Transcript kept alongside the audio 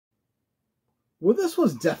Well, this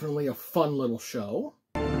was definitely a fun little show.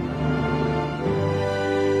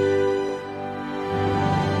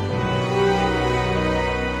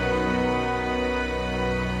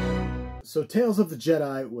 So Tales of the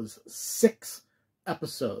Jedi was 6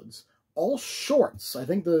 episodes, all shorts. I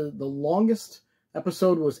think the longest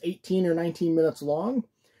episode was 18 or 19 minutes long,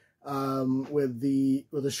 with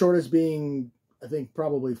the shortest being, I think,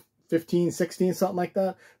 probably 15, 16, something like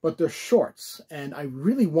that. But they're shorts, and I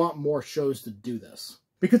really want more shows to do this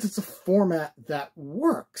because it's a format that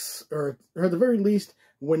works, or at the very least,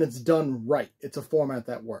 when it's done right, it's a format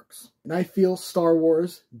that works. And I feel Star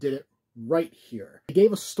Wars did it right here. They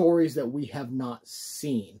gave us stories that we have not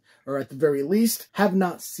seen, or at the very least, have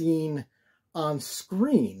not seen on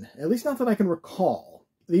screen, at least not that I can recall.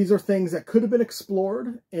 These are things that could have been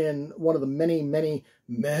explored in one of the many, many,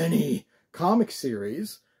 many comic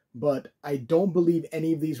series, but I don't believe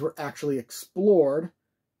any of these were actually explored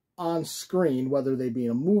on screen, whether they be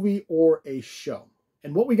in a movie or a show.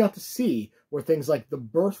 And what we got to see were things like the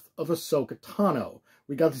birth of Ahsoka Tano.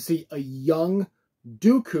 We got to see a young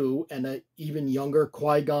Dooku and an even younger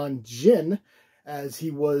Qui-Gon Jinn, as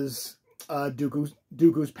he was Dooku's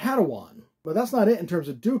Padawan. But that's not it in terms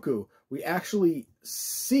of Dooku. We actually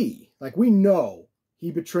see, like, we know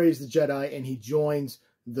he betrays the Jedi and he joins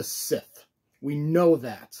the Sith. We know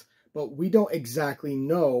that, but we don't exactly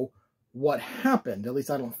know what happened. At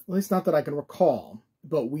least not that I can recall.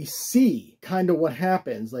 But we see kind of what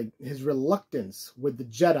happens, like his reluctance with the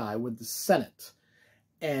Jedi, with the Senate.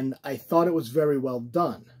 And I thought it was very well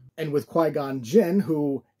done. And with Qui-Gon Jinn,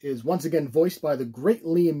 who is once again voiced by the great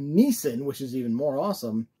Liam Neeson, which is even more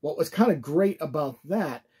awesome, what was kind of great about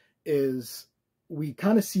that is we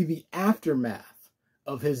kind of see the aftermath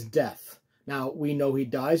of his death. Now, we know he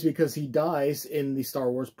dies because he dies in the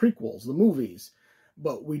Star Wars prequels, the movies,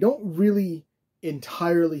 but we don't really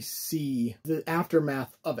entirely see the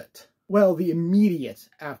aftermath of it. Well, the immediate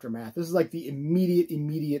aftermath. This is like the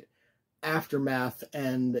immediate aftermath,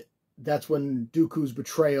 and that's when Dooku's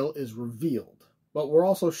betrayal is revealed. But we're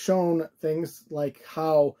also shown things like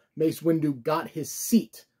how Mace Windu got his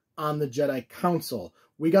seat on the Jedi Council.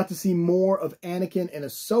 We got to see more of Anakin and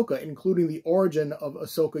Ahsoka, including the origin of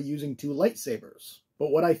Ahsoka using 2 lightsabers.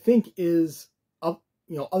 But what I think is,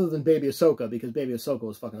 other than Baby Ahsoka, because Baby Ahsoka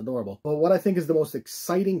was fucking adorable, but what I think is the most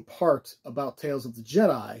exciting part about Tales of the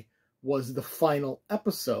Jedi was the final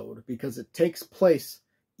episode, because it takes place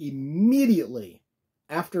immediately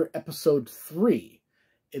after episode 3,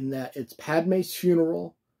 in that it's Padme's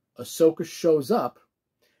funeral, Ahsoka shows up,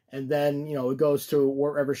 and then, it goes to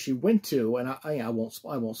wherever she went to, and I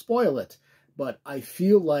won't spoil it, but I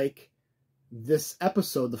feel like this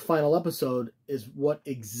episode, the final episode, is what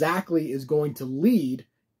exactly is going to lead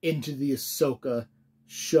into the Ahsoka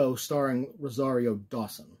show starring Rosario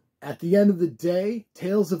Dawson. At the end of the day,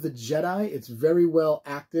 Tales of the Jedi, it's very well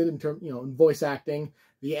acted in terms, in voice acting.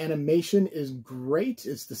 The animation is great.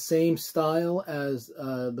 It's the same style as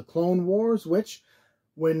the Clone Wars, which,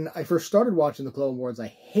 when I first started watching the Clone Wars, I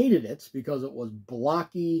hated it because it was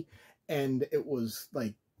blocky and it was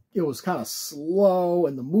kind of slow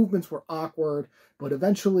and the movements were awkward. But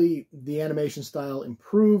eventually the animation style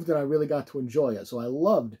improved and I really got to enjoy it. So I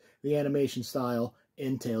loved the animation style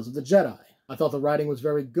in Tales of the Jedi. I thought the writing was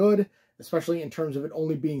very good, especially in terms of it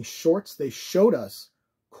only being shorts. They showed us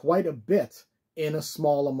quite a bit in a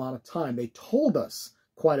small amount of time. They told us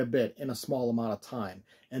quite a bit in a small amount of time,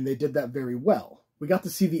 and they did that very well. We got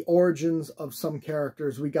to see the origins of some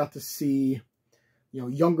characters. We got to see,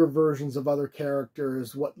 younger versions of other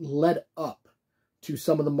characters, what led up to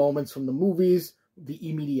some of the moments from the movies, the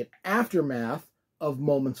immediate aftermath of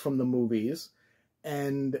moments from the movies,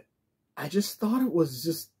 and I just thought it was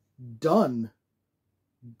just done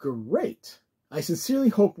great. I sincerely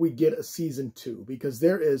hope we get a season 2, because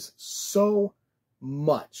there is so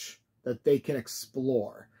much that they can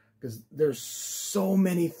explore, because there's so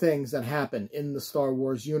many things that happen in the Star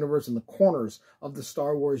Wars universe, in the corners of the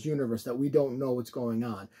Star Wars universe, that we don't know what's going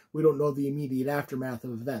on. We don't know the immediate aftermath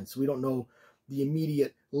of events. We don't know the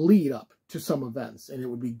immediate lead up to some events, and it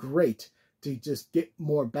would be great to just get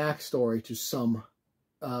more backstory to some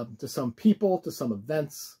people, to some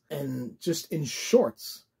events, and just in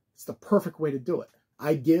shorts. It's the perfect way to do it.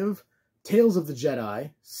 I give Tales of the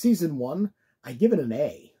Jedi Season 1, I give it an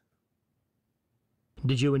A.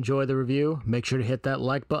 Did you enjoy the review? Make sure to hit that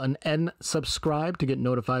like button and subscribe to get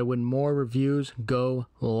notified when more reviews go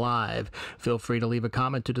live. Feel free to leave a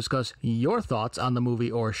comment to discuss your thoughts on the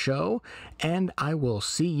movie or show, and I will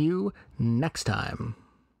see you next time.